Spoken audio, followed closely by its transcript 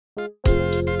Trying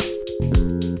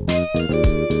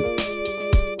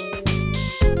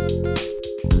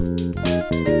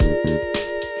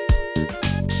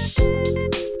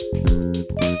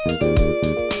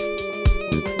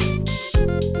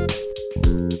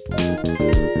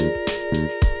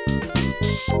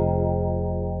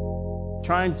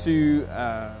to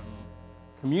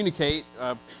communicate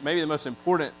maybe the most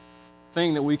important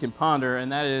thing that we can ponder,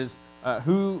 and that is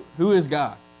who is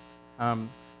God?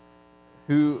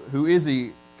 Who is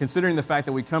He? Considering the fact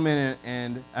that we come in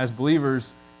and as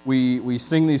believers we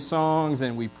sing these songs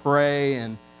and we pray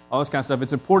and all this kind of stuff,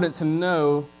 it's important to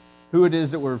know who it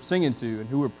is that we're singing to and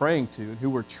who we're praying to and who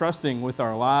we're trusting with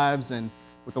our lives and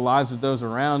with the lives of those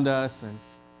around us.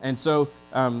 And so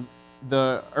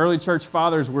the early church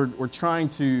fathers were trying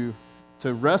to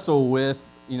wrestle with,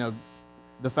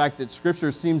 the fact that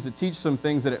Scripture seems to teach some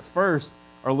things that at first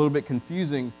are a little bit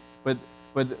confusing, but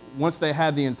once they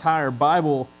had the entire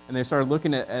Bible and they started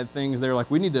looking at things, they were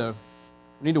like, we need to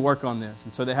work on this.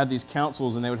 And so they had these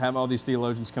councils, and they would have all these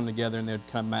theologians come together, and they would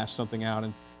kind of mash something out.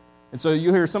 And so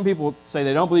you hear some people say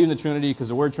they don't believe in the Trinity because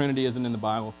the word Trinity isn't in the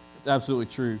Bible. It's absolutely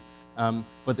true.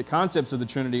 But the concepts of the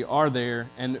Trinity are there,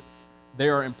 and they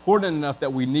are important enough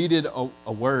that we needed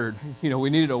a word. We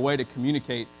needed a way to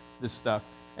communicate this stuff.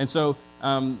 And so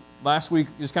last week,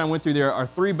 just kind of went through, there are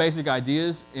three basic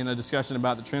ideas in a discussion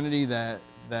about the Trinity that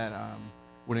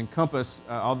would encompass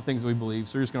all the things that we believe.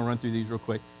 So we're just going to run through these real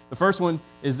quick. The first one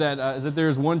is that there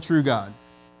is one true God,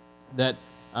 that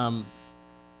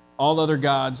all other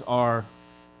gods are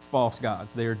false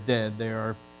gods. They are dead.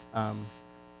 They're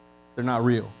not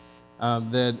real.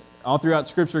 That all throughout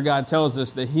Scripture, God tells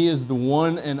us that He is the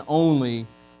one and only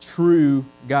true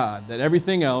God. That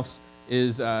everything else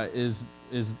is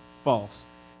false,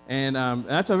 and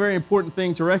that's a very important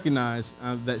thing to recognize,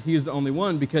 that He is the only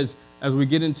one. Because as we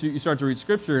get into, you start to read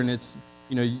Scripture, and it's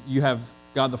you have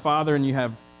God the Father, and you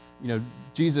have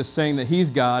Jesus saying that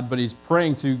He's God, but He's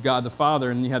praying to God the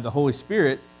Father, and you have the Holy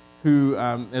Spirit who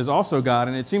is also God,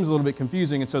 and it seems a little bit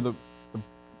confusing. And so the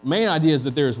main idea is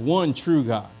that there is one true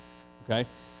God. Okay.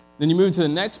 Then you move to the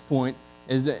next point,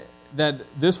 is that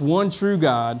this one true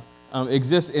God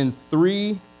exists in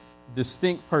three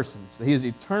distinct persons. That He has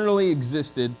eternally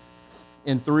existed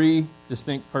in three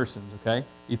distinct persons, okay?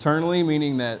 Eternally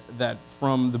meaning that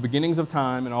from the beginnings of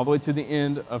time and all the way to the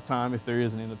end of time, if there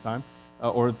is an end of time,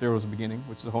 or if there was a beginning,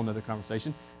 which is a whole other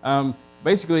conversation.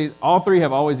 Basically, all three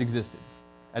have always existed.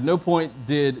 At no point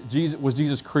was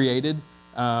Jesus created.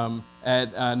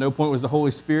 At no point was the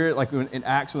Holy Spirit, like in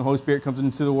Acts when the Holy Spirit comes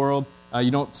into the world,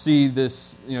 you don't see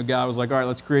this, God was like, all right,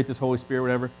 let's create this Holy Spirit,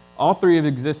 whatever. All three have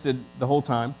existed the whole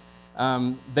time.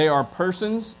 They are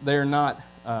persons. They are not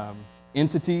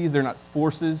entities. They're not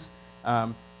forces.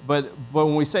 But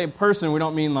when we say person, we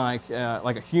don't mean like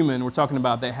a human. We're talking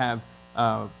about they have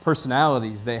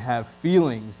personalities. They have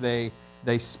feelings. They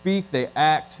speak. They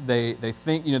act. They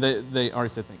think. They already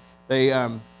said think.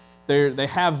 They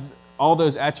have all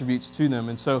those attributes to them.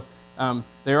 And so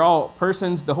they're all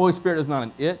persons. The Holy Spirit is not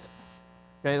an it.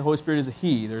 Okay, the Holy Spirit is a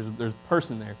He. There's a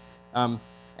person there.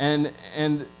 And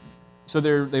so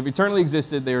they've eternally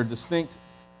existed. They are distinct.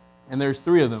 And there's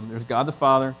three of them. There's God the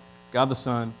Father, God the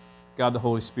Son, God the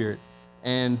Holy Spirit.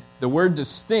 And the word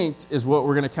distinct is what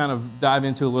we're going to kind of dive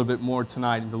into a little bit more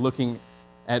tonight, into looking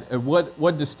at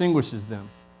what distinguishes them.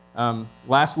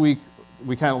 Last week,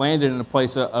 we kind of landed in a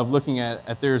place of looking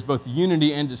at there's both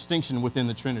unity and distinction within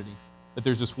the Trinity. That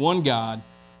there's this one God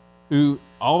who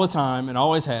all the time and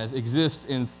always has exists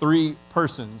in three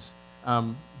persons,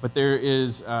 but there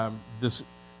is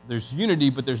there's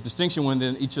unity, but there's distinction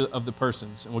within each of the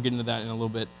persons, and we'll get into that in a little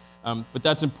bit. But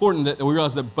that's important that we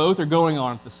realize that both are going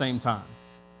on at the same time.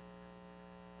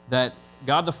 That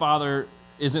God the Father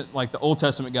isn't like the Old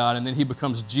Testament God, and then He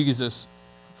becomes Jesus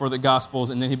for the Gospels,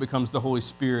 and then He becomes the Holy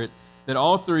Spirit. That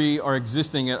all three are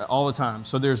existing at all the time.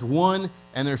 So there's one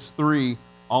and there's three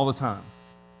all the time.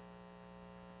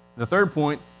 The third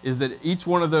point is that each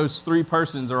one of those three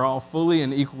persons are all fully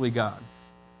and equally God.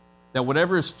 That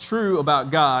whatever is true about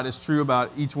God is true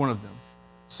about each one of them.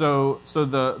 So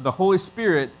the Holy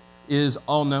Spirit is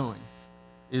all-knowing,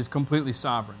 is completely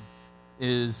sovereign,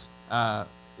 is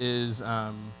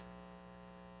omnibenevolent,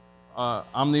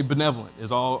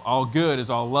 is all good, is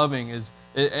all loving, is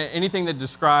anything that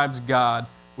describes God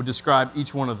would describe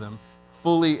each one of them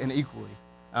fully and equally.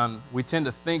 We tend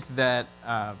to think that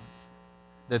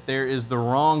there is the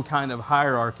wrong kind of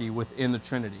hierarchy within the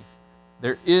Trinity.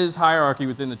 There is hierarchy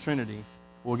within the Trinity.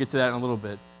 We'll get to that in a little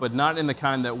bit, but not in the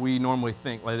kind that we normally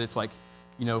think. Like it's like,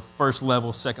 first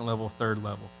level, second level, third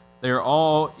level. They are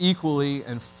all equally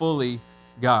and fully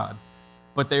God,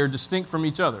 but they are distinct from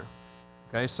each other.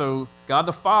 Okay, so God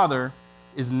the Father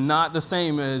is not the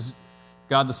same as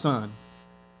God the Son,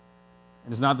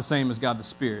 and it's not the same as God the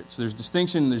Spirit. So there's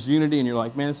distinction, there's unity, and you're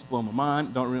like, man, this is blowing my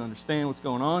mind. Don't really understand what's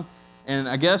going on. And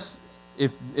I guess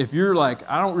if you're like,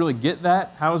 I don't really get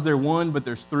that, how is there one, but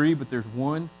there's three, but there's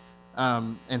one?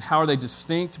 And how are they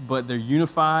distinct, but they're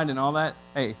unified and all that?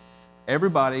 Hey,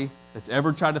 everybody that's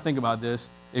ever tried to think about this,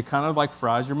 it kind of like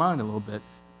fries your mind a little bit.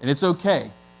 And it's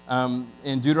okay.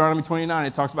 In Deuteronomy 29,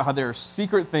 it talks about how there are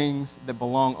secret things that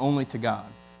belong only to God.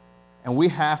 And we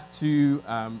have to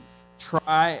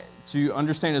try to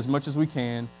understand as much as we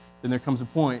can. Then there comes a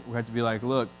point where we have to be like,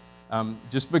 look,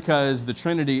 just because the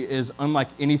Trinity is unlike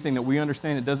anything that we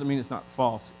understand, it doesn't mean it's not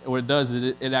false. What it does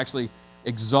is it actually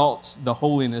exalts the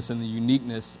holiness and the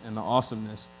uniqueness and the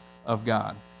awesomeness of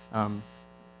God.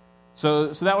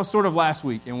 So that was sort of last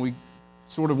week, and we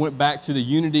sort of went back to the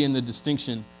unity and the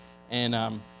distinction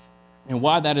and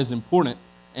why that is important.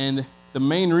 And the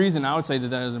main reason I would say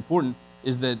that is important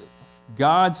is that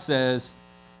God says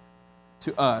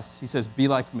to us, he says, be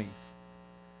like me.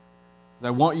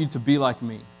 I want you to be like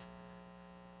me.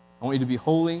 I want you to be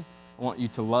holy. I want you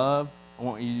to love. I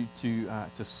want you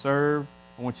to serve.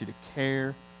 I want you to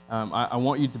care. I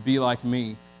want you to be like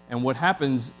me. And what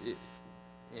happens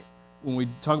when we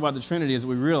talk about the Trinity is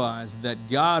we realize that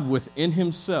God within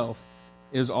himself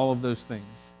is all of those things.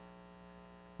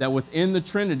 That within the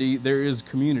Trinity, there is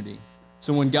community.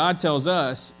 So when God tells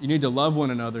us, you need to love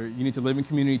one another, you need to live in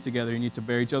community together, you need to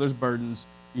bear each other's burdens,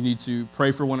 you need to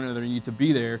pray for one another, you need to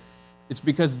be there, it's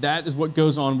because that is what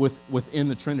goes on within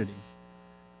the Trinity.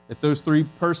 That those three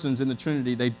persons in the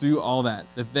Trinity, they do all that.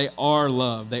 That they are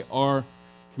love, they are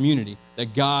community.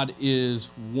 That God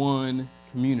is one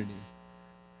community.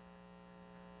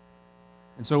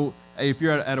 And so if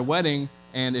you're at a wedding,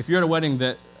 and if you're at a wedding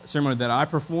ceremony that I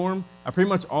perform, I pretty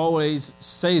much always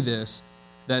say this,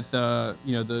 that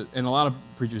and a lot of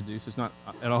preachers do, so it's not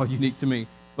at all unique to me.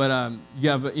 But you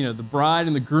have the bride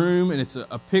and the groom, and it's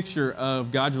a picture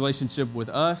of God's relationship with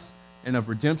us and of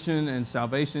redemption and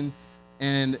salvation.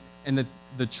 And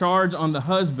the charge on the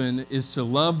husband is to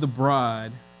love the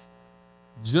bride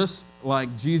just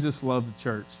like Jesus loved the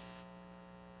church.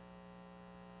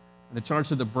 And the charge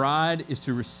to the bride is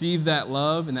to receive that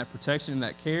love and that protection and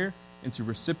that care and to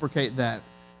reciprocate that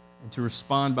and to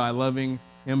respond by loving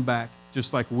him back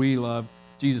just like we love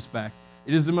Jesus back.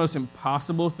 It is the most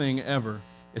impossible thing ever,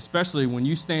 especially when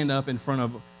you stand up in front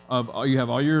of you have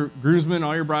all your groomsmen,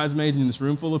 all your bridesmaids in this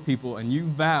room full of people, and you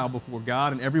vow before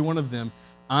God and every one of them,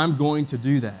 I'm going to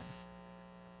do that.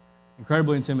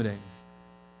 Incredibly intimidating,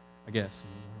 I guess.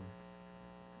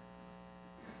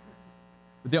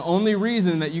 But the only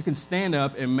reason that you can stand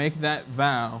up and make that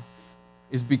vow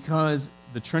is because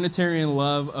the Trinitarian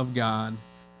love of God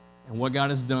and what God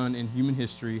has done in human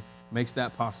history makes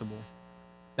that possible.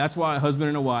 That's why a husband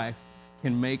and a wife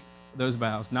can make those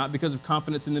vows, not because of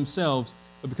confidence in themselves,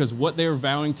 but because what they're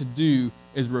vowing to do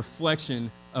is a reflection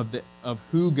of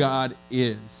who God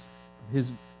is,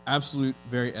 his absolute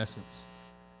very essence.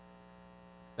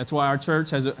 That's why our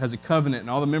church has a covenant, and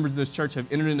all the members of this church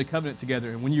have entered into covenant together.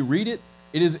 And when you read it,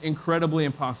 it is incredibly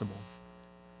impossible,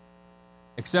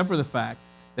 except for the fact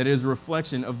that it is a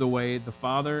reflection of the way the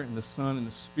Father and the Son and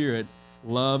the Spirit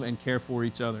love and care for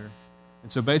each other.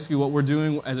 And so basically what we're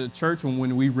doing as a church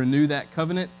when we renew that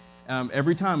covenant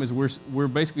every time is we're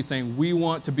basically saying we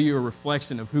want to be a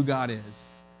reflection of who God is.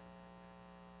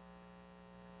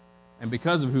 And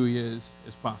because of who he is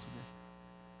possible.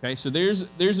 Okay, so there's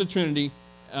the Trinity,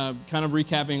 kind of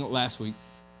recapping last week.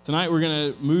 Tonight we're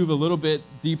going to move a little bit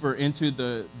deeper into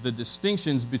the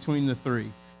distinctions between the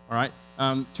three. All right,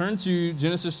 turn to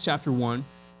Genesis chapter 1.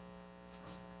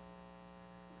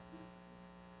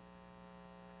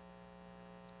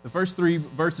 The first three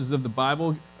verses of the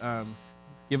Bible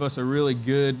give us a really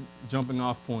good jumping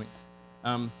off point.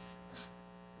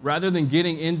 Rather than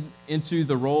getting into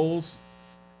the roles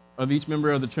of each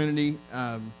member of the Trinity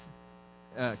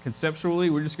conceptually,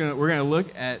 we're gonna look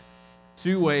at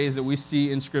two ways that we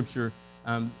see in Scripture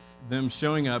them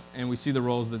showing up, and we see the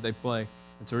roles that they play.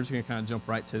 And so we're just gonna kind of jump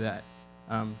right to that.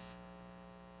 The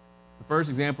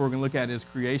first example we're gonna look at is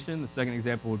creation. The second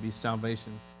example would be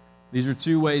salvation. These are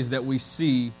two ways that we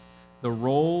see the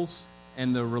roles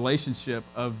and the relationship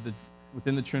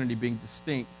within the Trinity being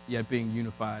distinct, yet being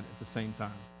unified at the same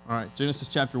time. All right, Genesis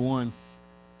chapter 1,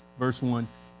 verse 1.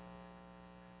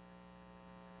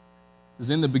 It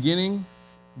says, "In the beginning,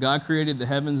 God created the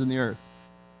heavens and the earth.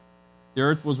 The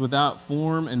earth was without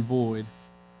form and void,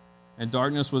 and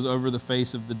darkness was over the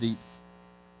face of the deep.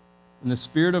 And the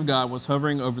Spirit of God was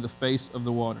hovering over the face of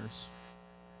the waters.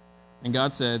 And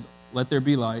God said, 'Let there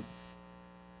be light,'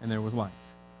 and there was light."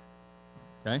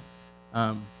 Okay?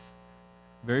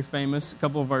 Very famous, a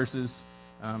couple of verses.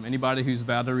 Anybody who's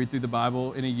vowed to read through the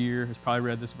Bible in a year has probably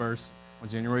read this verse on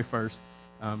January 1st,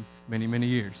 many, many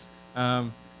years.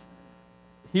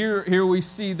 Here we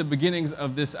see the beginnings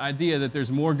of this idea that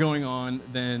there's more going on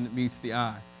than meets the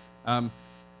eye.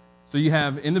 So you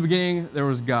have, in the beginning, there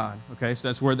was God, okay? So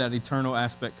that's where that eternal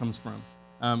aspect comes from.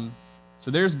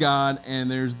 So there's God,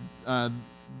 and there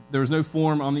was no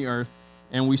form on the earth.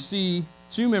 And we see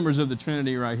two members of the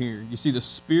Trinity right here. You see the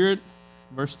Spirit,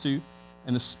 verse 2,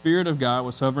 and the Spirit of God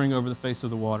was hovering over the face of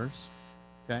the waters,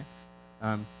 okay?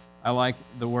 I like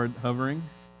the word hovering,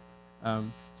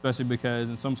 especially because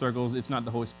in some circles, it's not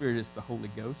the Holy Spirit, it's the Holy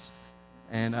Ghost.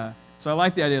 And so I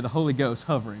like the idea of the Holy Ghost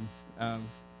hovering.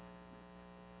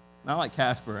 Not like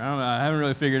Casper. I don't know. I haven't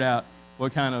really figured out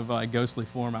what kind of ghostly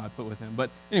form I would put with him. But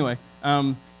anyway,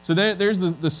 so there's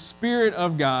the Spirit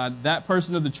of God, that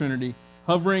person of the Trinity,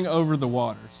 hovering over the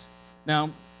waters.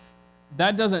 Now,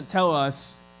 that doesn't tell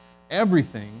us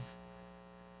everything,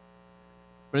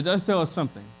 but it does tell us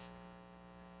something.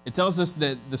 It tells us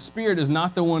that the Spirit is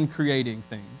not the one creating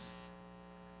things.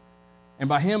 And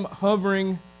by him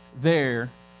hovering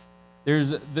there,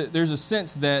 there's a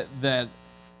sense that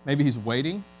maybe he's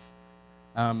waiting.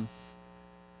 But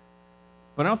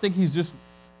I don't think he's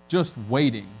just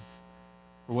waiting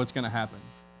for what's going to happen.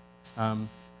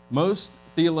 Most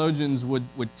theologians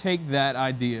would take that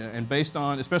idea, and based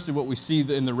on, especially what we see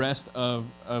in the rest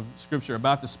of Scripture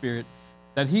about the Spirit,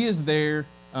 that he is there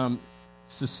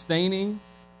sustaining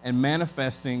and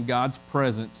manifesting God's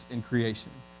presence in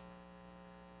creation.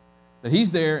 That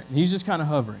he's there, and he's just kind of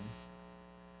hovering.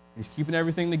 He's keeping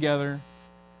everything together,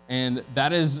 and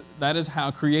that is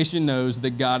how creation knows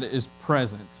that God is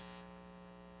present.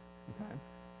 Okay?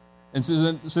 And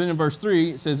so then in verse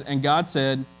 3, it says, "And God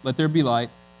said, 'Let there be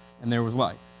light,' and there was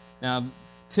light." Now,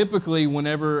 typically,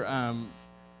 whenever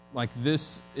like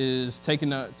this is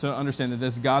taken to understand that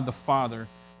this God the Father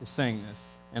is saying this,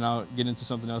 and I'll get into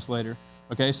something else later.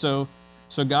 Okay, so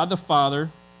God the Father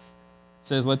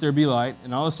says, "Let there be light,"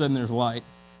 and all of a sudden there's light.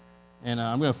 And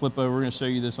I'm going to flip over. We're going to show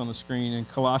you this on the screen in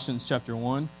Colossians chapter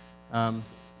 1.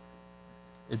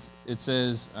 It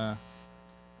says, I'm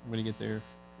going to get there.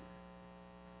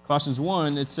 Colossians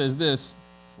 1, it says this.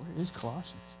 Where is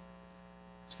Colossians?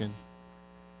 It's good.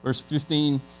 Verse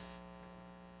 15,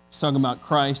 it's talking about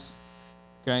Christ.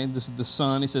 Okay, this is the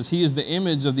Son. He says, "He is the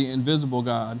image of the invisible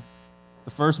God,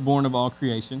 the firstborn of all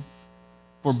creation.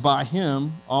 For by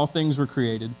him all things were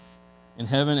created, in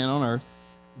heaven and on earth,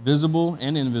 visible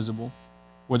and invisible,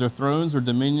 whether thrones or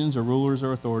dominions or rulers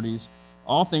or authorities.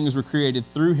 All things were created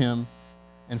through him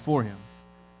and for him."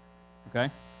 Okay?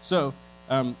 So,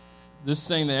 this is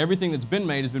saying that everything that's been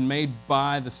made has been made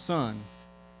by the Son.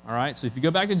 All right? So if you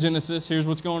go back to Genesis, here's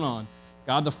what's going on.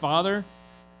 God the Father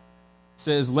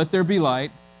says, "Let there be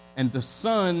light," and the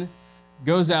Son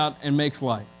goes out and makes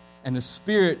light. And the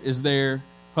Spirit is there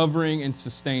hovering and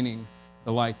sustaining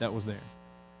the light that was there.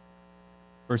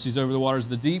 First, he's over the waters of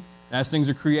the deep. As things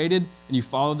are created and you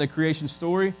follow the creation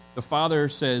story, the Father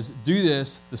says, "Do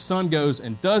this." The Son goes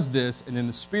and does this, and then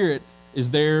the Spirit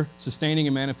is there sustaining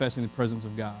and manifesting the presence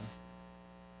of God.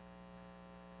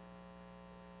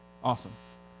 Awesome.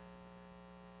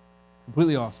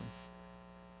 Completely awesome.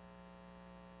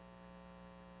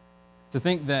 To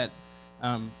think that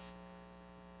the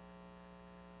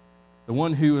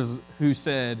one who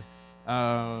said,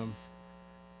 all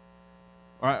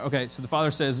right, okay, so the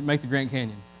Father says, "Make the Grand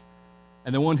Canyon."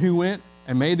 And the one who went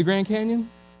and made the Grand Canyon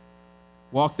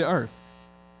walked the earth.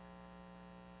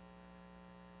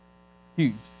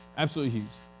 Huge, absolutely huge.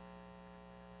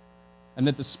 And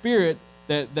that the Spirit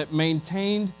that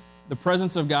maintained the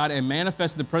presence of God and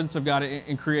manifested the presence of God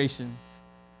in creation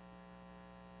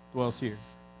dwells here.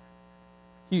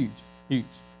 Huge, huge.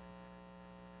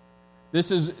 This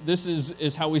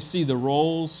is how we see the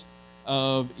roles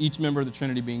of each member of the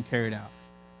Trinity being carried out.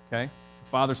 Okay? The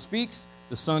Father speaks,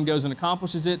 the Son goes and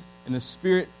accomplishes it, and the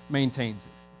Spirit maintains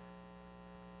it.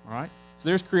 All right? So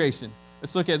there's creation.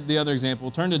 Let's look at the other example.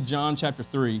 Turn to John chapter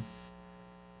 3.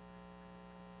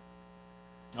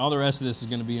 All the rest of this is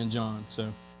going to be in John, so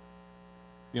if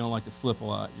you don't like to flip a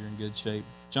lot, you're in good shape.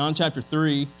 John chapter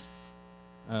 3.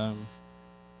 You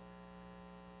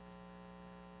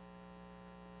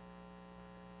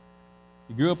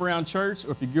grew up around church,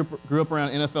 or if you grew up around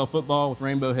NFL football with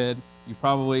Rainbow Head, you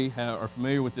probably are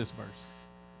familiar with this verse.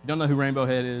 If you don't know who Rainbow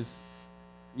Head is,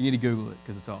 you need to Google it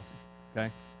because it's awesome.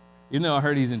 Okay? Even though I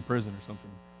heard he's in prison or something.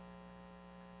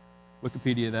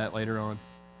 Wikipedia that later on.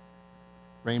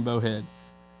 Rainbow Head.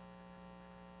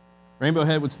 Rainbow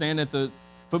Head would stand at the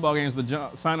football games with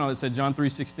a sign on that said John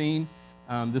 3:16.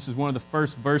 This is one of the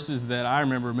first verses that I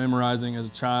remember memorizing as a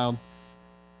child.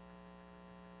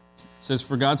 It says,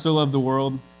 "For God so loved the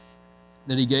world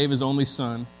that he gave his only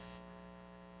Son.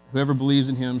 Whoever believes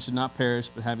in him should not perish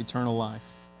but have eternal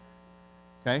life."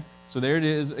 Okay? So there it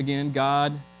is again,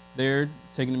 God there,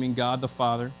 taken to mean God the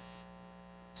Father.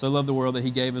 So loved the world that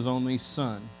he gave his only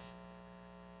Son.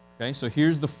 Okay? So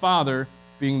here's the Father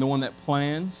being the one that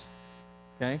plans,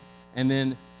 okay? And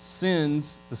then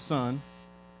sends the Son.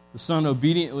 The Son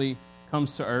obediently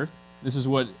comes to earth. This is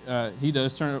what he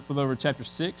does. Flip over to chapter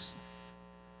 6.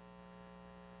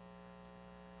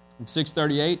 In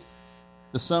 6:38,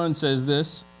 the Son says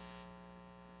this.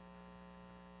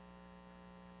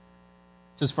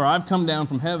 It says, "For I've come down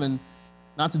from heaven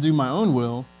not to do my own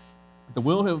will, but the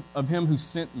will of him who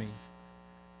sent me."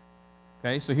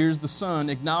 Okay, so here's the Son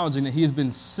acknowledging that he has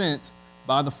been sent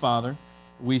by the Father.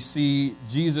 We see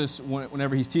Jesus,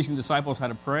 whenever he's teaching disciples how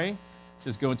to pray, he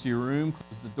says, "Go into your room,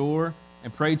 close the door,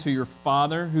 and pray to your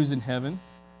Father who's in heaven."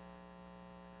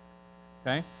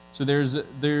 Okay, so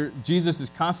Jesus is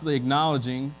constantly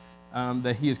acknowledging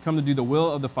that he has come to do the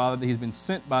will of the Father, that he's been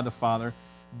sent by the Father,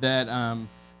 that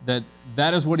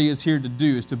is what he is here to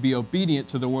do, is to be obedient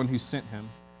to the one who sent him.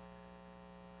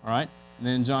 All right, and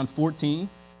then in John 14,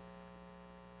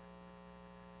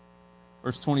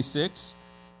 verse 26.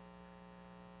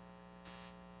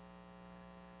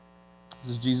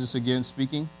 This is Jesus again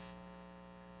speaking.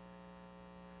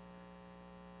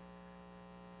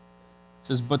 It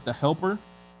says, "But the Helper,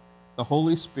 the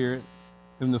Holy Spirit,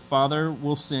 whom the Father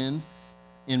will send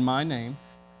in my name,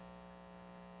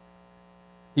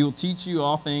 he will teach you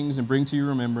all things and bring to your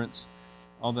remembrance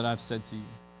all that I've said to you."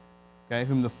 Okay,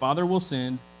 whom the Father will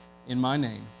send in my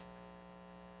name.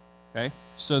 Okay,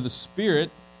 so the Spirit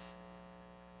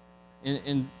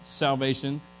in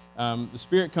salvation, the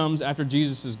Spirit comes after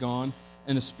Jesus is gone,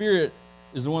 and the Spirit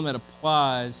is the one that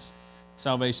applies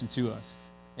salvation to us.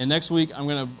 And next week, I'm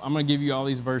gonna give you all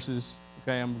these verses.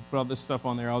 Okay, I'm gonna put all this stuff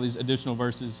on there, all these additional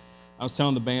verses. I was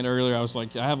telling the band earlier, I was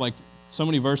like, I have like so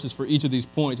many verses for each of these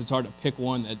points. It's hard to pick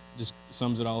one that just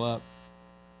sums it all up.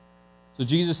 So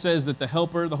Jesus says that the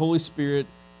Helper, the Holy Spirit,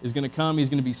 is going to come. He's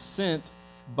going to be sent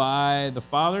by the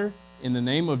Father in the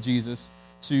name of Jesus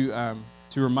to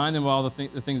remind them of all the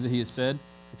things that he has said.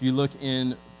 If you look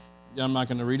in, I'm not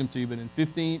going to read them to you, but in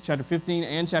chapter 15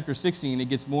 and chapter 16, it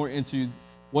gets more into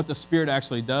what the Spirit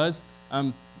actually does.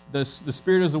 The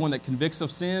Spirit is the one that convicts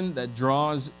of sin, that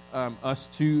draws us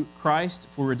to Christ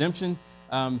for redemption.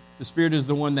 The Spirit is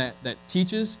the one that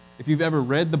teaches. If you've ever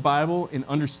read the Bible and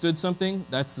understood something,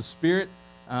 that's the Spirit.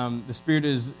 The Spirit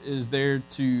is there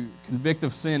to convict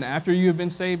of sin after you have been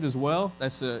saved as well.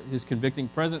 That's his convicting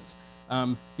presence.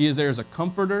 He is there as a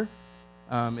comforter.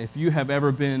 If you have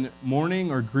ever been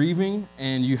mourning or grieving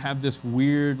and you have this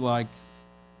weird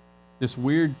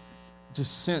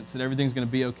just sense that everything's going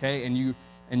to be okay, and you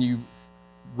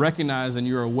recognize and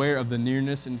you're aware of the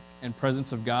nearness and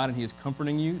presence of God, and he is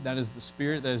comforting you, that is the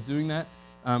Spirit that is doing that.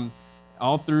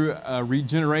 All through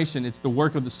regeneration, it's the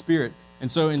work of the Spirit.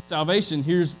 And so in salvation,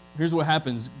 here's what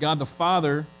happens. God the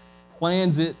Father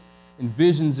plans it,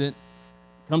 envisions it,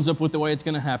 comes up with the way it's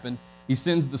going to happen. He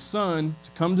sends the Son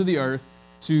to come to the earth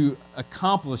to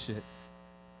accomplish it,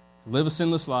 to live a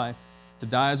sinless life, to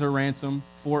die as a ransom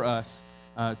for us,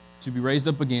 to be raised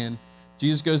up again.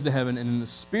 Jesus goes to heaven, and then the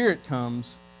Spirit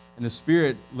comes, and the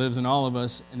Spirit lives in all of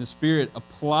us, and the Spirit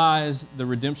applies the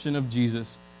redemption of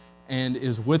Jesus and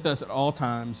is with us at all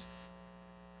times.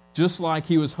 Just like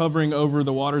he was hovering over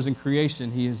the waters in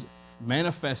creation, he is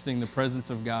manifesting the presence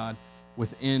of God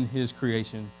within his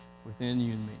creation, within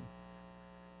you and me.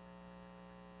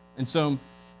 And so,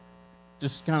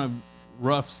 just kind of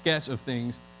rough sketch of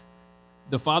things.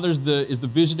 The Father is the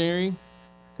visionary,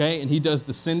 okay, and he does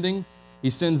the sending. He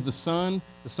sends the Son.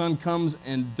 The Son comes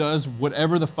and does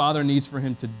whatever the Father needs for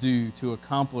him to do to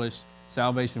accomplish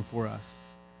salvation for us.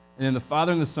 And then the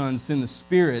Father and the Son send the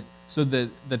Spirit so that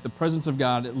the presence of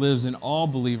God lives in all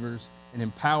believers and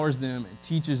empowers them and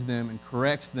teaches them and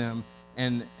corrects them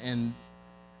and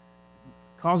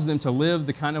causes them to live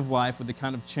the kind of life with the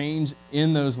kind of change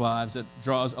in those lives that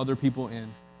draws other people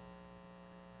in.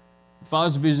 The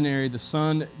Father's visionary, the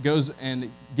Son goes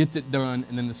and gets it done,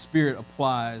 and then the Spirit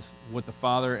applies what the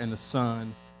Father and the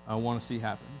Son want to see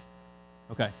happen.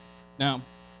 Okay, now,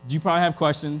 you probably have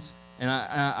questions, and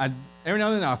I every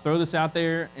now and then I'll throw this out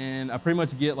there, and I pretty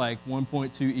much get like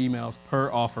 1.2 emails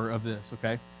per offer of this,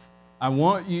 okay? I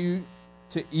want you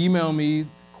to email me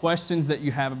questions that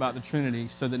you have about the Trinity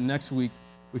so that next week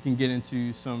we can get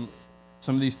into some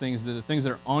of these things, the things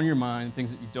that are on your mind, the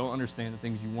things that you don't understand, the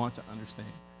things you want to understand.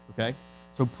 Okay?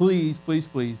 So please, please,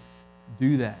 please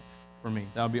do that for me.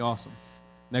 That would be awesome.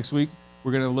 Next week,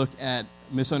 we're going to look at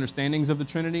misunderstandings of the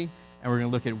Trinity, and we're going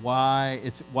to look at why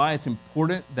it's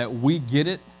important that we get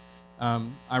it.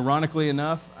 Ironically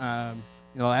enough,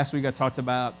 last week I talked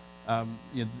about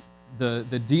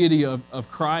the deity of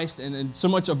Christ, and so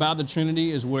much about the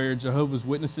Trinity is where Jehovah's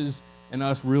Witnesses and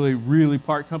us really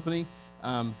part company.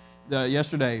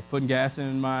 Yesterday, putting air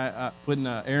in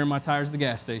my tires at the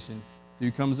gas station.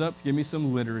 Dude comes up to give me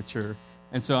some literature,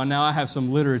 and so now I have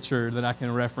some literature that I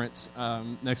can reference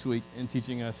next week in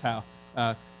teaching us how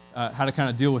to kind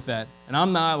of deal with that. And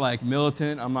I'm not like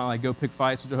militant. I'm not like go pick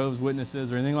fights with Jehovah's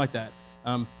Witnesses or anything like that.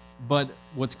 But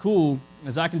what's cool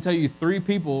is I can tell you 3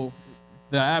 people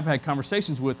that I've had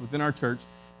conversations with within our church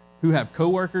who have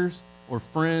coworkers or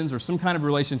friends or some kind of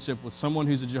relationship with someone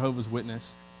who's a Jehovah's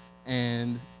Witness.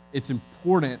 And it's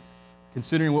important,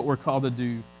 considering what we're called to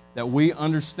do, that we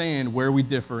understand where we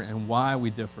differ and why we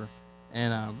differ.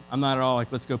 And I'm not at all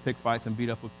like, let's go pick fights and beat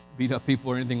up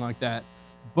people or anything like that.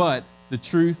 But the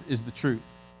truth is the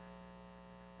truth.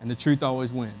 And the truth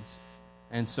always wins.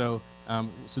 And so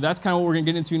that's kind of what we're going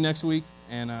to get into next week.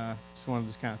 And just wanted to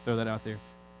just kind of throw that out there.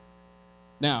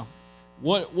 Now,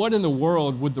 what in the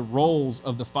world would the roles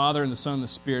of the Father and the Son and the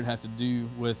Spirit have to do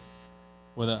with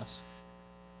us?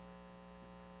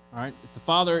 All right, if the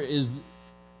Father is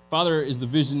the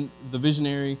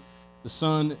visionary, the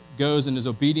Son goes and is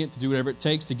obedient to do whatever it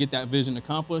takes to get that vision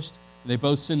accomplished. They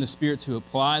both send the Spirit to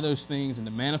apply those things and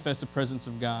to manifest the presence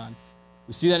of God.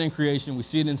 We see that in creation, we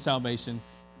see it in salvation,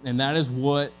 and that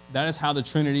is how the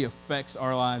Trinity affects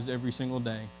our lives every single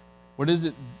day. What is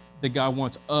it that God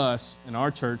wants us and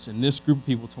our church and this group of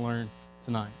people to learn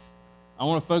tonight? I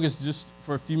want to focus just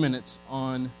for a few minutes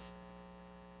on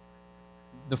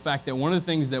the fact that one of the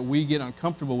things that we get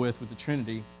uncomfortable with the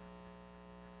Trinity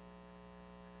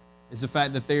is the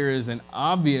fact that there is an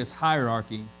obvious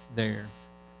hierarchy there,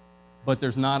 but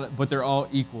they're all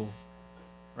equal,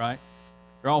 right?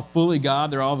 They're all fully God,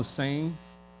 they're all the same.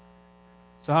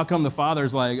 So how come the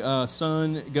Father's like,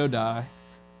 Son, go die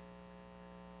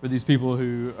for these people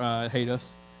who hate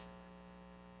us?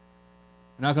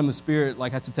 And how come the Spirit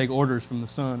has to take orders from the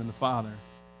Son and the Father?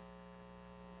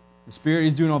 The Spirit,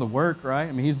 He's doing all the work, right?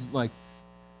 I mean, He's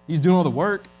doing all the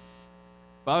work. The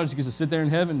Father just gets to sit there in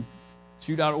heaven,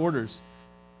 shoot out orders.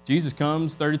 Jesus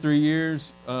comes, 33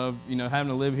 years of having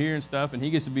to live here and stuff, and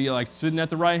He gets to be sitting at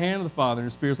the right hand of the Father, and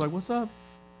the Spirit's like, what's up?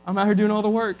 I'm out here doing all the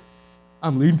work.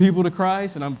 I'm leading people to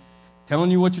Christ, and I'm telling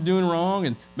you what you're doing wrong,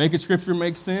 and making Scripture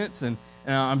make sense, and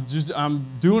I'm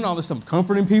doing all this. I'm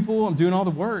comforting people. I'm doing all the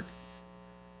work.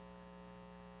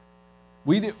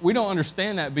 We don't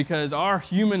understand that because our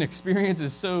human experience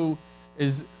is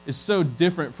so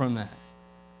different from that.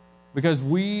 Because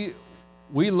we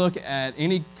look at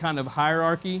any kind of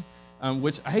hierarchy,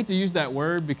 which I hate to use that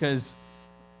word because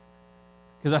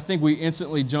I think we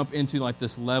instantly jump into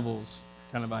this levels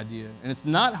kind of idea. And it's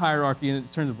not hierarchy in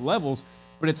terms of levels,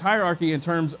 but it's hierarchy in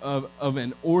terms of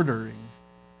an ordering.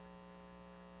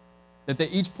 That they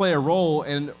each play a role,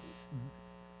 and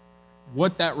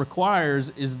what that requires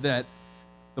is that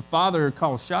the Father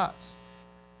calls shots,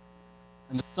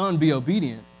 and the Son be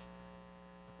obedient,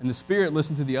 and the Spirit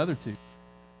listen to the other two.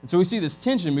 And so we see this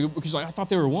tension because I thought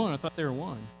they were one.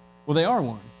 Well, they are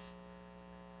one.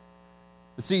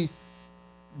 But see,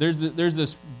 there's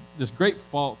this great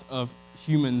fault of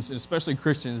humans, and especially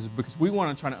Christians, because we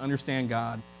want to try to understand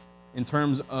God in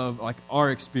terms of our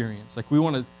experience. We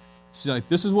want to see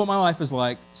this is what my life is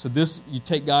like, so you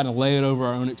take God and lay it over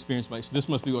our own experience. So this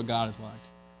must be what God is like.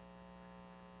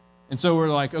 And so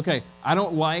we're okay, I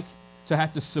don't like to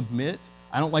have to submit.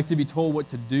 I don't like to be told what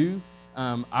to do.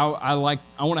 I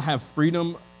want to have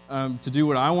freedom to do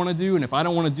what I want to do. And if I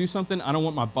don't want to do something, I don't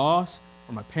want my boss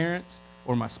or my parents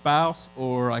or my spouse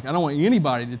or I don't want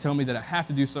anybody to tell me that I have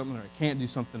to do something or I can't do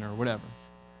something or whatever.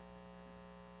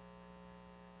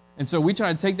 And so we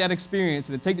try to take that experience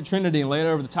and then take the Trinity and lay it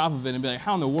over the top of it and be like,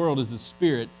 how in the world is the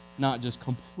Spirit not just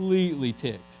completely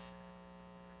ticked?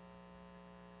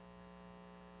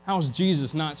 How is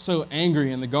Jesus not so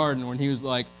angry in the garden when He was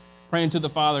praying to the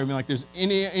Father and being there's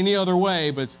any other way,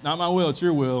 but it's not my will, it's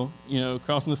your will,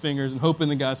 crossing the fingers and hoping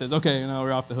the guy says, okay, now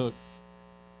we're off the hook.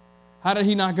 How did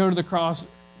He not go to the cross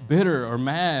bitter or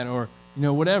mad or,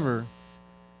 whatever?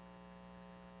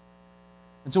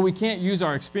 And so we can't use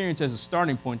our experience as a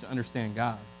starting point to understand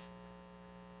God.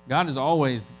 God is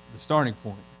always the starting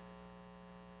point.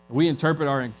 We interpret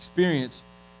our experience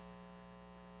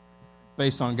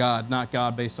based on God, not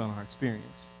God based on our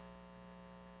experience.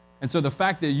 And so the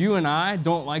fact that you and I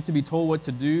don't like to be told what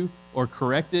to do or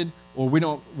corrected, or we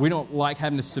don't like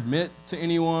having to submit to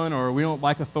anyone, or we don't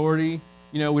like authority,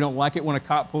 we don't like it when a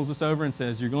cop pulls us over and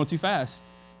says, you're going too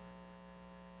fast.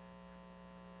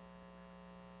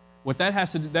 what that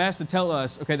has to do, that has to tell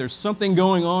us, okay, there's something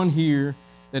going on here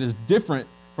that is different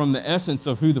from the essence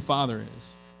of who the Father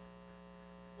is.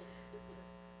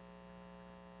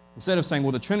 Instead of saying,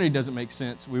 well, the Trinity doesn't make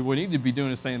sense, what we need to be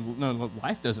doing is saying, no,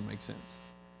 life doesn't make sense.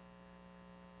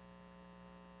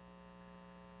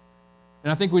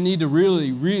 And I think we need to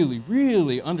really, really,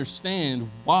 really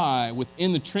understand why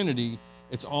within the Trinity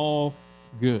it's all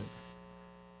good.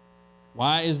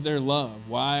 Why is there love?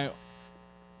 Why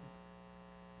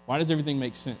does everything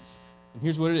make sense? And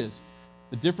here's what it is.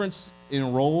 The difference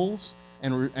in roles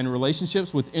and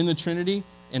relationships within the Trinity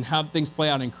and how things play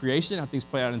out in creation, how things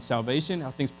play out in salvation,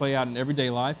 how things play out in everyday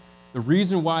life, the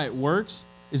reason why it works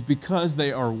is because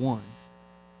they are one.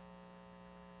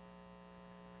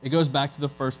 It goes back to the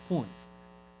first point,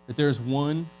 that there is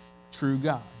one true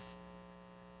God.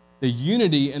 The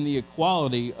unity and the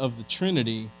equality of the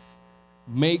Trinity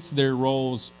makes their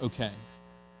roles okay.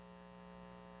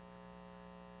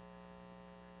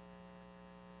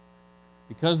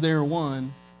 Because they are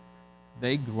one,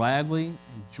 they gladly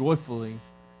and joyfully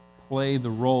play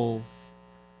the role.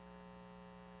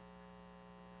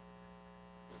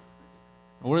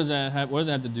 What does that have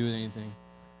to do with anything?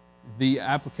 The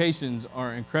applications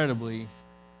are incredibly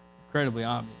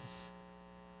obvious.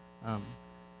 Let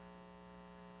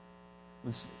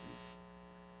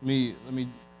me.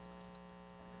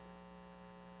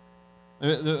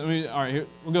 All right, here,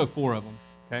 we'll go with 4 of them.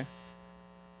 Okay.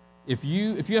 If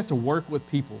you have to work with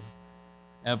people,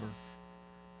 ever,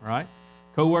 all right,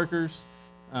 coworkers.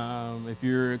 If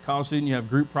you're a college student, you have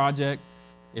group project.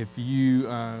 If you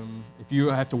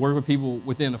have to work with people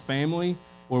within a family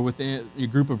or within your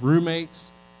group of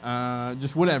roommates,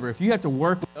 just whatever. If you have to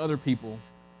work with other people,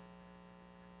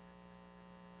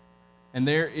 and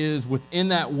there is within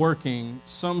that working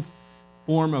some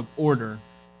form of order,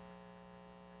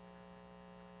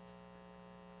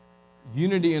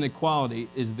 unity and equality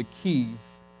is the key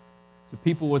to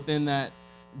people within that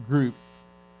group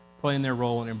playing their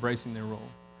role and embracing their role.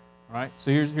 All right? So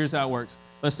here's how it works.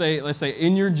 Let's say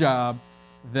in your job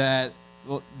that,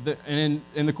 and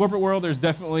in the corporate world, there's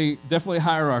definitely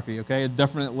hierarchy, okay? A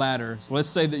definite ladder. So let's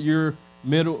say that you're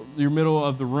middle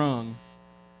of the rung,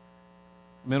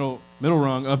 middle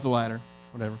rung of the ladder,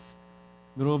 whatever.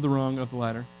 Middle of the rung of the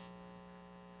ladder.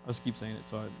 I'll just keep saying it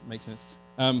so it makes sense.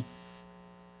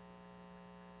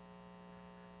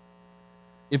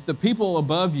 If the people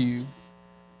above you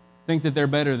think that they're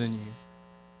better than you,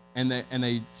 and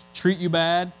they treat you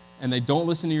bad, and they don't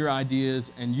listen to your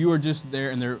ideas, and you are just there,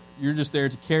 and you're just there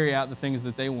to carry out the things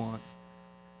that they want,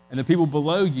 and the people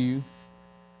below you,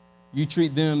 you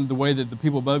treat them the way that the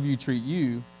people above you treat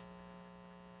you,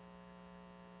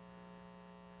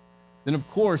 then of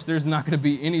course there's not going to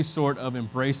be any sort of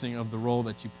embracing of the role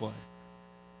that you play,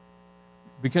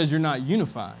 because you're not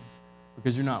unified,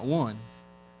 because you're not one.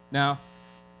 Now,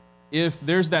 if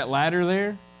there's that ladder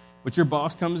there, but your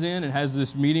boss comes in and has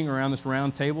this meeting around this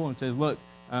round table and says, look,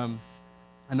 I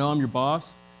know I'm your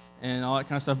boss and all that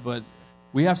kind of stuff, but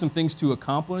we have some things to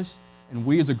accomplish, and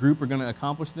we as a group are going to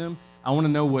accomplish them. I want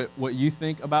to know what you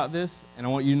think about this, and I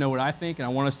want you to know what I think, and I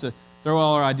want us to throw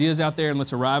all our ideas out there and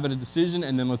let's arrive at a decision,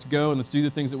 and then let's go and let's do the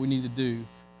things that we need to do.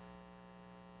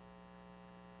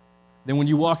 Then when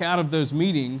you walk out of those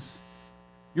meetings,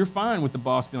 you're fine with the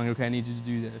boss being like, okay, I need you to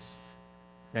do this.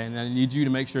 Okay, and I need you to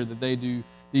make sure that they do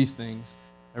these things.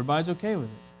 Everybody's okay with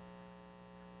it.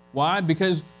 Why?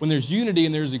 Because when there's unity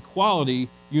and there's equality,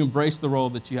 you embrace the role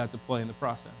that you have to play in the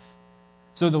process.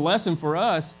 So the lesson for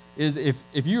us is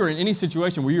if you are in any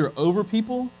situation where you're over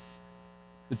people,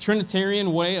 the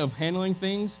Trinitarian way of handling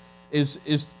things is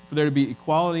for there to be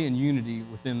equality and unity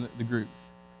within the group.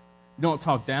 You don't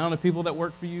talk down to people that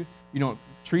work for you. You don't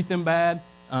treat them bad.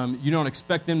 You don't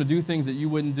expect them to do things that you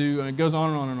wouldn't do, and it goes on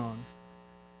and on and on.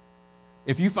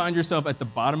 If you find yourself at the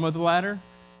bottom of the ladder,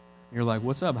 you're like,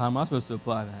 what's up? How am I supposed to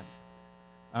apply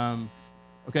that?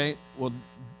 Okay, well,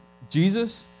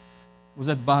 Jesus was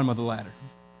at the bottom of the ladder.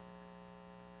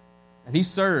 And he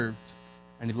served,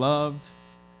 and he loved,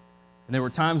 and there were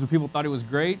times when people thought he was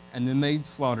great, and then they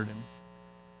slaughtered him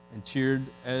and cheered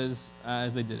as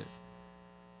they did it.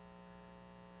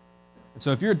 And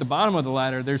so if you're at the bottom of the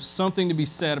ladder, there's something to be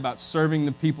said about serving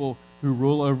the people who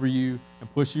rule over you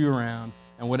and push you around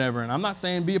and whatever. And I'm not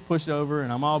saying be a pushover,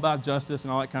 and I'm all about justice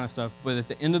and all that kind of stuff, but at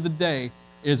the end of the day,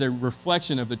 it is a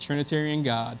reflection of the Trinitarian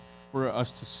God for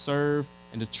us to serve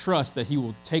and to trust that he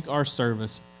will take our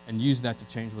service and use that to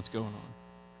change what's going on.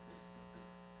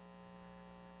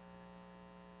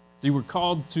 See, we're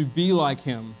called to be like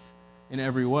him in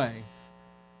every way.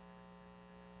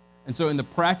 And so in the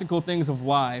practical things of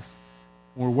life,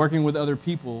 when we're working with other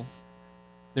people,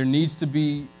 there needs to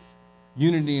be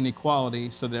unity and equality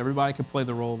so that everybody can play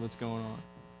the role that's going on.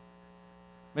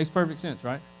 Makes perfect sense,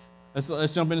 right?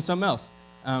 Let's jump into something else.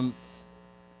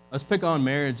 Let's pick on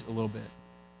marriage a little bit,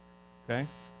 okay?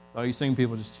 All you single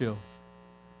people, just chill.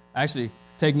 Actually,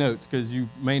 take notes because you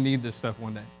may need this stuff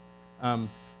one day.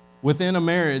 Within a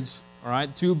marriage, all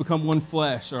right, two become one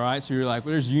flesh, all right? So you're like,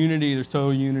 well, there's unity, there's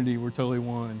total unity, we're totally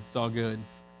one, it's all good.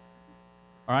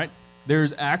 All right?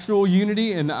 There's actual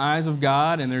unity in the eyes of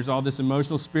God, and there's all this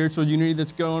emotional, spiritual unity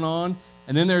that's going on,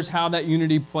 and then there's how that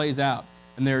unity plays out.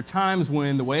 And there are times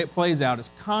when the way it plays out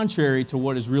is contrary to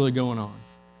what is really going on,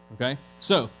 okay?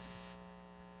 So,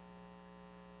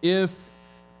 I'm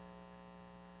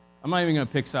not even going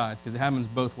to pick sides because it happens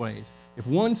both ways. If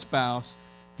one spouse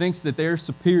thinks that they're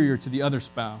superior to the other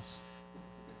spouse,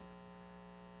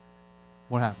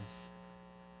 what happens?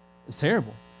 It's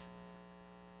terrible.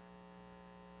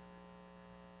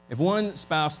 If one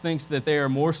spouse thinks that they are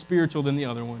more spiritual than the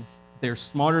other one, they're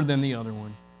smarter than the other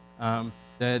one,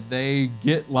 that they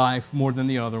get life more than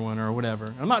the other one or whatever.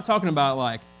 And I'm not talking about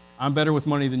like, I'm better with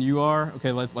money than you are.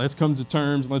 Okay, let's come to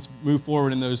terms. Let's move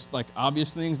forward in those like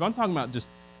obvious things. But I'm talking about just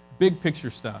big picture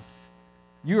stuff.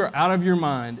 You are out of your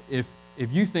mind if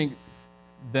you think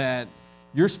that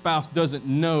your spouse doesn't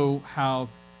know how.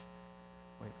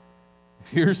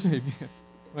 If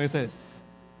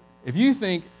you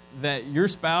think that your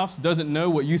spouse doesn't know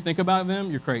what you think about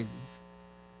them, you're crazy.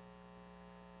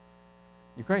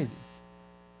 You're crazy.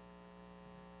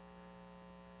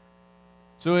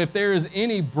 So if there is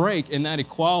any break in that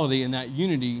equality and that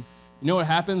unity, you know what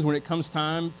happens when it comes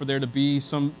time for there to be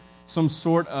some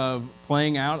sort of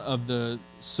playing out of the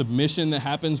submission that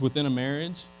happens within a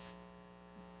marriage?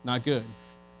 Not good.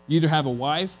 You either have a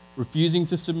wife refusing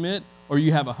to submit, or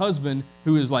you have a husband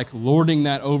who is like lording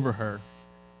that over her.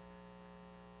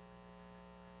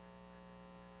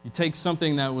 You take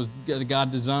something that was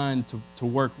God designed to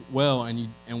work well, and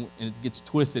it gets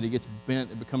twisted, it gets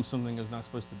bent, it becomes something that's not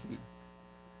supposed to be.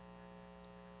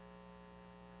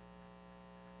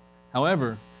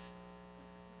 However,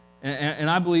 and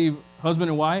I believe husband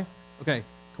and wife, okay,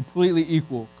 completely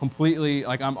equal, completely,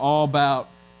 like I'm all about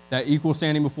that equal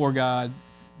standing before God,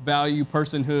 value,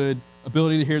 personhood,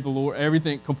 ability to hear the Lord,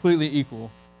 everything completely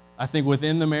equal. I think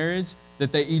within the marriage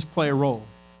that they each play a role.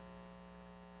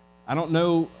 I don't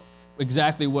know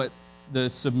exactly what the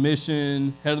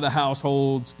submission, head of the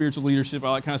household, spiritual leadership,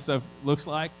 all that kind of stuff looks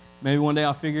like. Maybe one day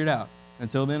I'll figure it out.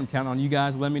 Until then, I'm counting on you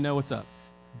guys to let me know what's up.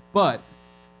 But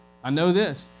I know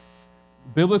this.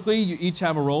 Biblically, you each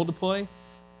have a role to play.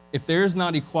 If there's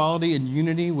not equality and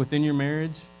unity within your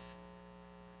marriage,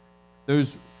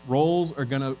 those roles are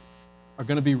gonna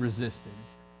be resisted.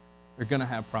 They're gonna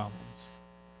have problems.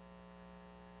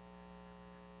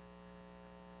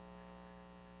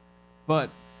 But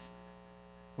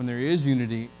when there is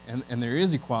unity and there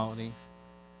is equality,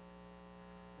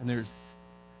 and there's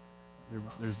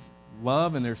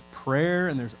love and there's prayer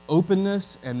and there's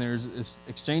openness and there's this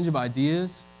exchange of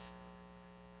ideas,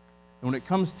 and when it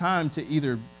comes time to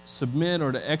either submit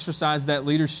or to exercise that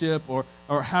leadership or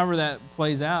however that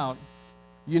plays out,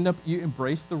 you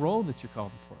embrace the role that you're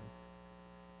called to play.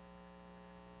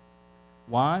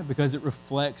 Why? Because it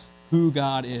reflects who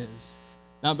God is.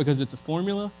 Not because it's a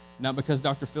formula, not because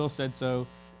Dr. Phil said so.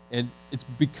 It's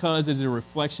because it's a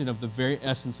reflection of the very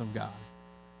essence of God.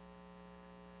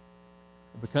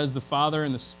 Because the Father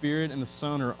and the Spirit and the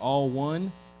Son are all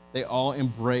one, they all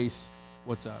embrace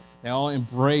what's up. They all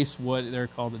embrace what they're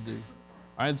called to do.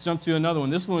 All right, let's jump to another one.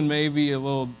 This one may be a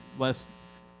little less,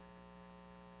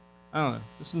 I don't know.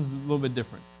 This one's a little bit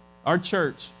different. Our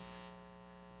church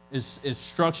is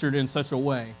structured in such a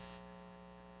way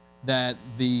that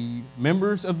the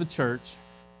members of the church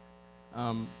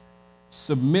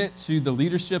submit to the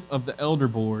leadership of the elder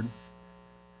board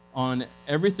on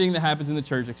everything that happens in the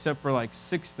church except for like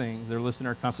 6 things that are listed in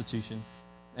our Constitution.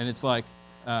 And it's like,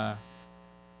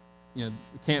 we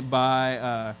can't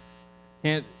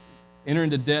can't enter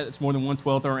into debt that's more than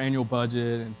 1/12 of our annual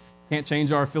budget, and can't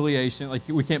change our affiliation. Like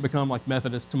we can't become like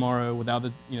Methodists tomorrow without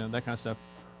that kind of stuff.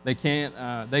 They can't,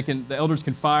 the elders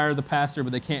can fire the pastor,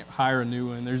 but they can't hire a new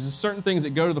one. There's just certain things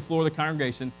that go to the floor of the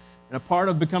congregation. And a part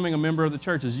of becoming a member of the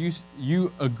church is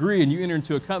you agree and you enter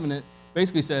into a covenant,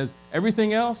 basically says,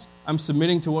 everything else, I'm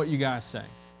submitting to what you guys say.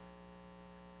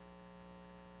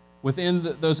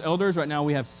 Within those elders, right now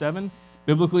we have 7.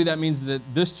 Biblically, that means that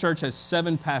this church has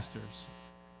 7 pastors.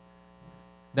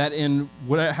 That in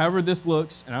however this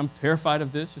looks, and I'm terrified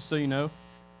of this, just so you know,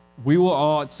 we will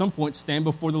all at some point stand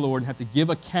before the Lord and have to give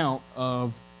account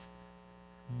of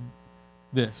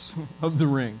this, of the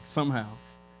ring, somehow.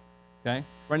 Okay?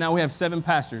 Right now we have 7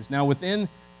 pastors. Now within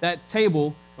that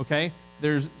table, okay,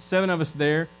 there's 7 of us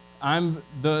there. I'm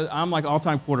like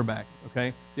all-time quarterback,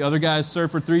 okay? The other guys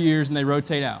serve for 3 years and they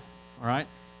rotate out, all right?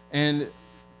 And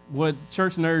what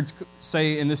church nerds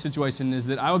say in this situation is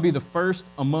that I would be the first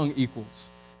among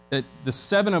equals, that the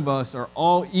 7 of us are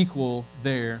all equal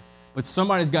there, but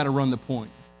somebody's got to run the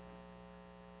point.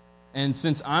 And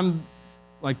since I'm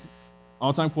like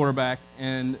all-time quarterback,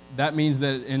 and that means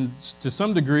that to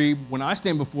some degree, when I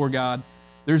stand before God,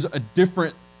 there's a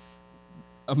different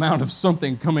amount of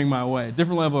something coming my way, a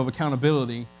different level of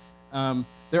accountability.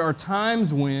 There are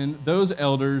times when those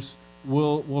elders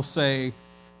will say,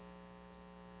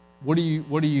 what do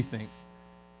you think?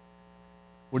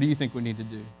 What do you think we need to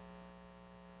do?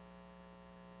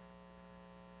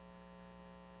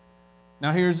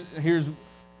 Now here's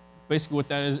basically what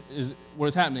that is what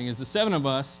is happening is the 7 of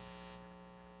us,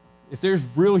 if there's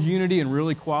real unity and real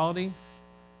equality,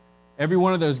 every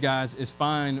one of those guys is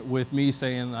fine with me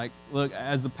saying, like, look,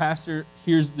 as the pastor,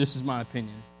 this is my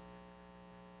opinion.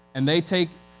 And it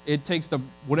takes the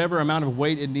whatever amount of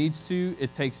weight it needs to,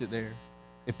 it takes it there.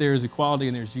 If there is equality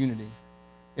and there's unity.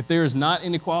 If there is not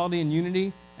inequality and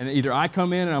unity, and either I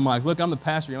come in and I'm like, look, I'm the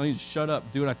pastor, you need to shut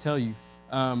up, do what I tell you.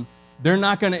 They're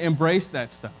not going to embrace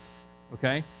that stuff,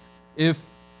 okay? If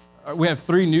we have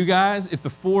 3 new guys, if the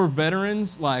 4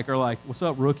 veterans are like, what's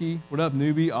up, rookie? What up,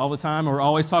 newbie? All the time, or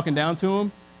always talking down to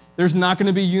them, there's not going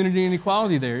to be unity and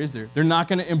equality there, is there? They're not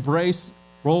going to embrace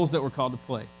roles that we're called to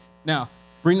play. Now,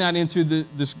 bring that into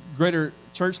this greater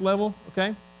church level,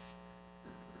 okay?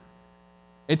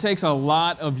 It takes a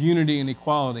lot of unity and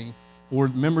equality for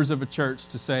members of a church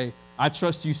to say, I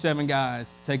trust you 7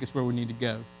 guys to take us where we need to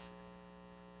go.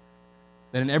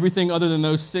 That in everything other than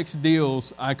those 6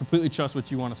 deals, I completely trust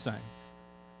what you want to say.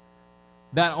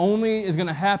 That only is going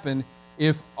to happen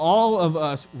if all of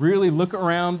us really look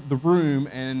around the room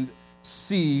and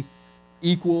see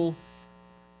equal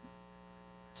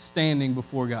standing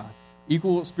before God,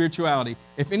 equal spirituality.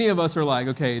 If any of us are like,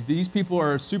 okay, these people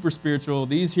are super spiritual,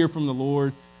 these hear from the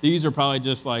Lord, these are probably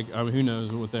just like, I mean, who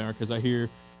knows what they are, because I hear,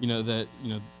 that,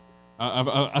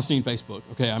 I've seen Facebook,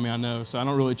 okay, I mean, I know, so I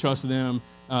don't really trust them.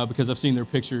 Because I've seen their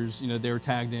pictures, they were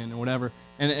tagged in and whatever.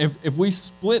 And if we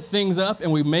split things up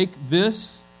and we make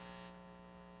this,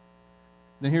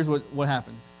 then here's what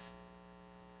happens.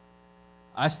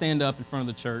 I stand up in front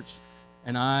of the church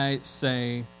and I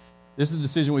say, this is the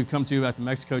decision we've come to about the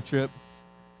Mexico trip.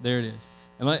 There it is.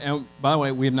 And by the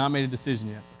way, we have not made a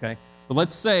decision yet, okay? But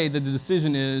let's say that the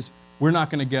decision is we're not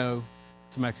going to go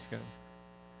to Mexico.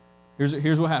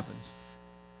 Here's what happens.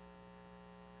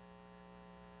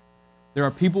 There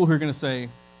are people who are going to say,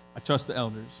 I trust the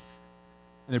elders.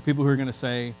 And there are people who are going to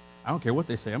say, I don't care what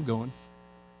they say, I'm going.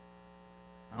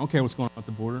 I don't care what's going on at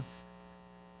the border.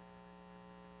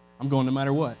 I'm going no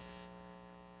matter what.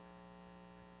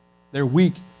 They're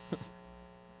weak.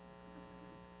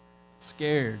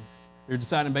 Scared. They're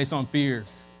deciding based on fear.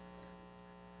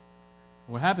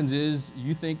 What happens is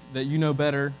you think that you know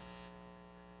better.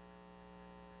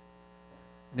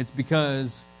 And it's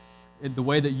because the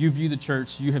way that you view the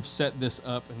church, you have set this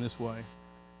up in this way.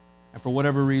 And for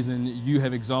whatever reason, you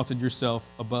have exalted yourself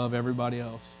above everybody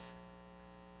else.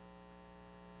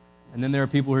 And then there are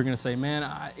people who are going to say,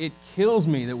 man, it kills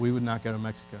me that we would not go to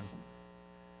Mexico.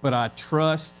 But I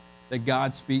trust that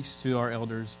God speaks to our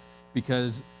elders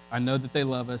because I know that they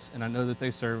love us and I know that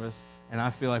they serve us. And I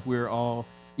feel like we're all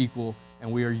equal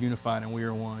and we are unified and we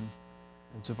are one.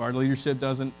 And so if our leadership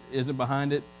isn't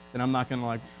behind it, then I'm not going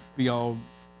to be all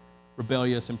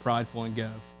rebellious and prideful and go.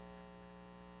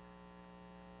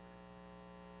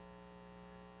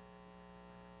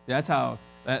 See,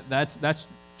 that's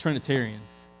Trinitarian.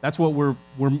 That's what we're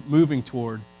moving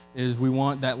toward, is we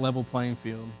want that level playing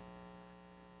field.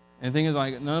 And the thing is,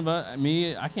 none of us,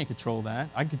 I can't control that.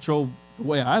 I control the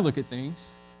way I look at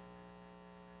things.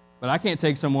 But I can't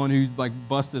take someone who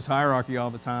busts this hierarchy all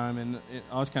the time and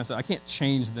all this kind of stuff. I can't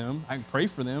change them. I can pray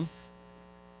for them.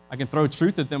 I can throw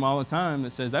truth at them all the time that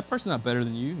says, that person's not better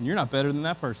than you, and you're not better than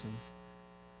that person.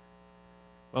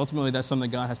 But ultimately, that's something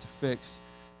that God has to fix.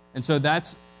 And so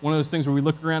that's one of those things where we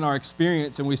look around our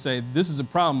experience and we say, this is a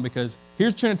problem because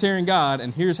here's Trinitarian God,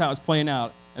 and here's how it's playing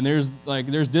out, and there's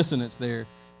dissonance there,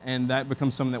 and that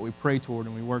becomes something that we pray toward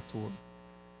and we work toward.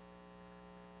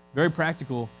 Very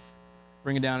practical,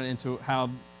 bringing down into how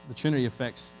the Trinity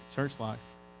affects church life.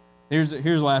 Here's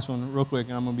the last one real quick,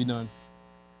 and I'm going to be done.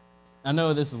 I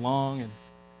know this is long, and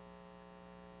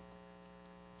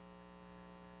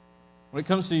when it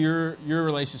comes to your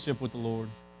relationship with the Lord,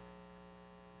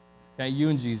 okay, you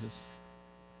and Jesus,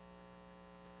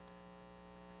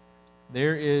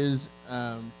 there is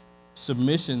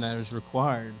submission that is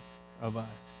required of us.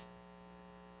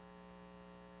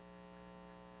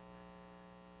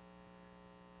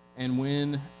 And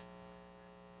when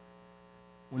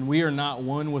we are not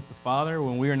one with the Father,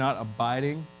 when we are not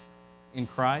abiding in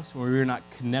Christ, when we are not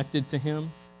connected to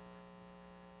Him,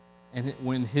 and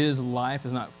when His life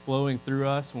is not flowing through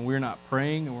us, when we're not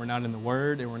praying and we're not in the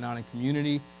Word and we're not in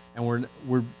community, and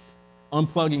we're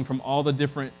unplugging from all the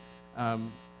different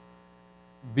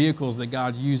vehicles that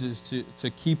God uses to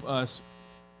keep us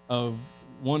of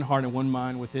one heart and one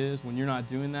mind with His, when you're not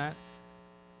doing that,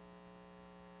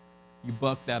 you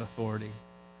buck that authority.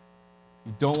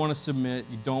 You don't want to submit.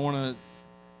 You don't want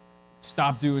to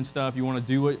stop doing stuff. You want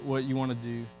to do what you want to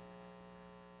do.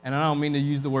 And I don't mean to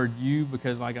use the word you,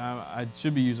 because like I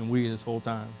should be using we this whole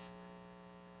time,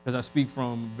 because I speak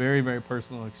from very, very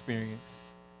personal experience.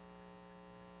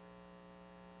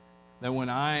 That when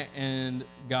I and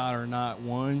God are not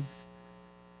one,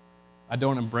 I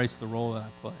don't embrace the role that I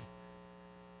play.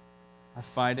 I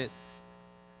fight it.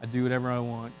 I do whatever I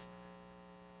want.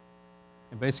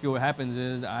 And basically what happens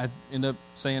is I end up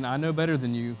saying, I know better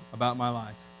than you about my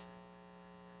life.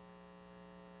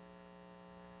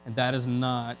 And that is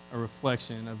not a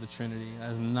reflection of the Trinity.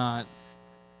 That is not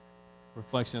a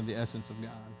reflection of the essence of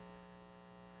God.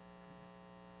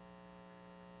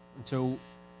 And so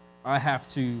I have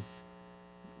to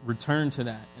return to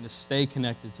that and to stay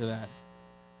connected to that.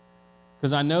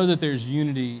 Because I know that there's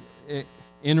unity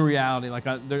in reality. Like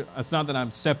it's not that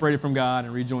I'm separated from God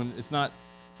and rejoined. It's not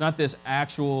this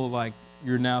actual, like,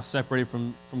 you're now separated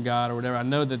from God or whatever. I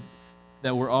know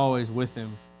that we're always with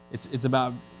Him. It's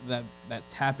about that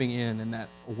tapping in and that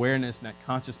awareness and that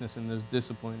consciousness and those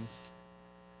disciplines.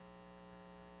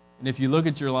 And if you look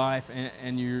at your life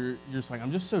and you're just like,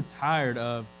 I'm just so tired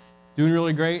of doing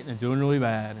really great and then doing really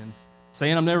bad and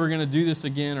saying I'm never going to do this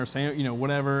again, or saying,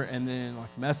 whatever, and then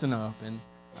like messing up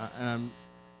and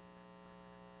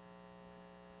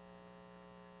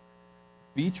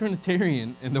be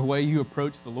Trinitarian in the way you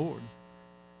approach the Lord.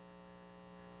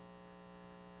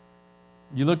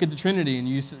 You look at the Trinity and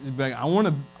you be like, I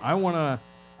don't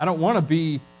want to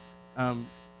be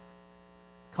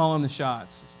calling the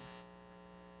shots.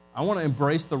 I want to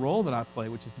embrace the role that I play,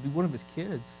 which is to be one of His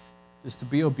kids, just to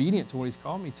be obedient to what He's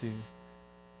called me to,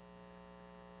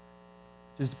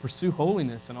 just to pursue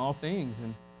holiness in all things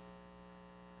and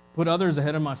put others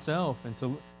ahead of myself,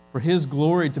 and for His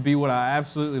glory to be what I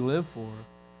absolutely live for.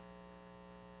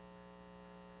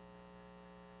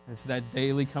 It's that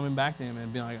daily coming back to Him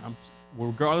and being like,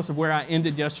 regardless of where I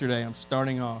ended yesterday, I'm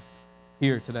starting off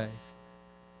here today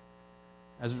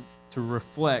as to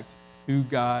reflect who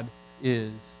God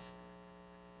is.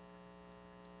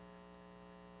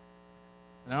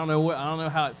 And I don't know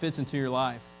how it fits into your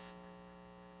life.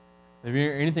 If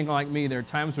you're anything like me, there are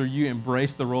times where you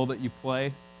embrace the role that you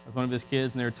play as one of His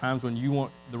kids, and there are times when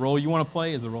the role you want to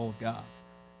play is the role of God.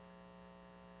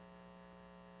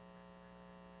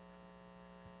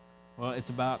 Well,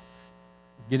 it's about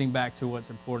getting back to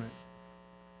what's important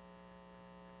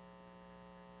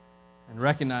and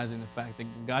recognizing the fact that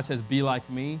God says, be like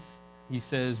me. He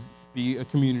says, be a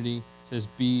community. He says,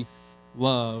 be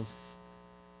love.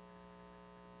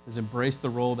 He says, embrace the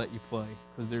role that you play,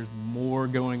 because there's more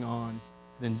going on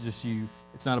than just you.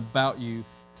 It's not about you.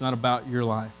 It's not about your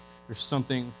life. There's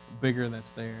something bigger that's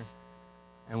there,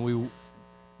 and we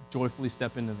joyfully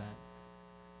step into that.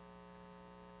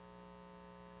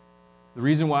 The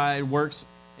reason why it works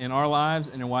in our lives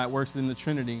and why it works within the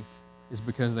Trinity is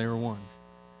because they were one.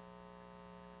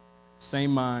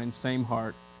 Same mind, same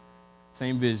heart,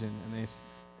 same vision. And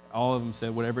all of them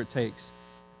said, whatever it takes.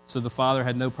 So the Father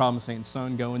had no problem saying,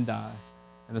 Son, go and die.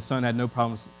 And the Son had no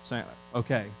problem saying,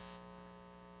 okay.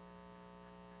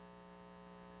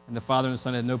 And the Father and the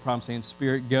Son had no problem saying,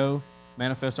 Spirit, go,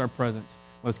 manifest our presence.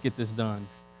 Let's get this done.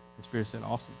 The Spirit said,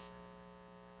 awesome.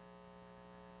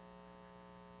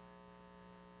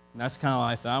 And that's the kind of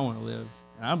life that I want to live.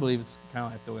 And I believe it's the kind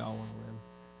of life that we all want to live.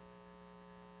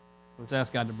 So let's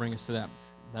ask God to bring us to that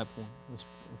point. Let's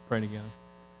pray together.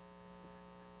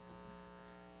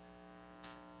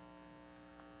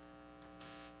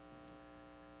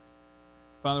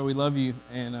 Father, we love You,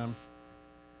 and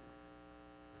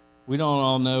we don't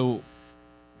all know.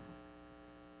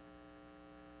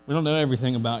 We don't know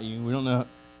everything about You. We don't know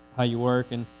how You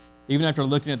work. And even after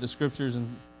looking at the Scriptures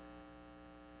and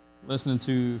listening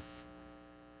to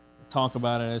talk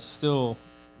about it, it's still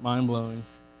mind-blowing.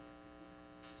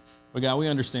 But God, we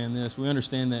understand this. We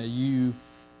understand that You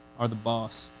are the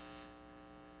boss.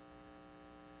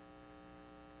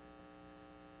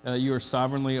 That You are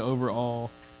sovereignly over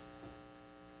all.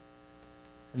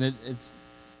 And it's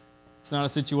not a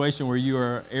situation where You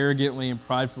are arrogantly and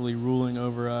pridefully ruling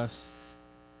over us.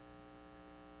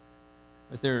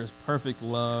 That there is perfect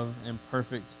love and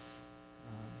perfect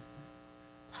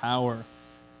power.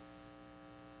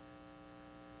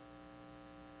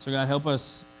 So God, help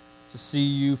us to see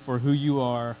you for who you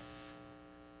are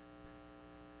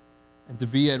and to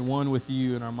be at one with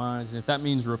you in our minds. And if that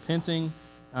means repenting,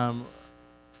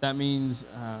 that means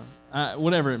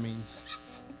whatever it means,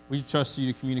 we trust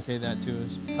you to communicate that to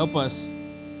us. Help us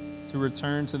to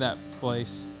return to that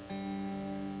place.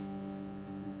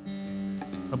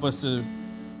 Help us to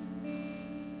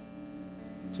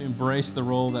embrace the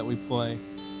role that we play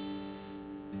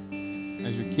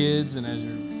as your kids and as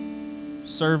your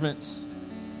servants,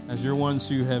 as your ones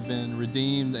who have been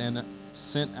redeemed and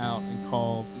sent out and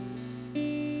called.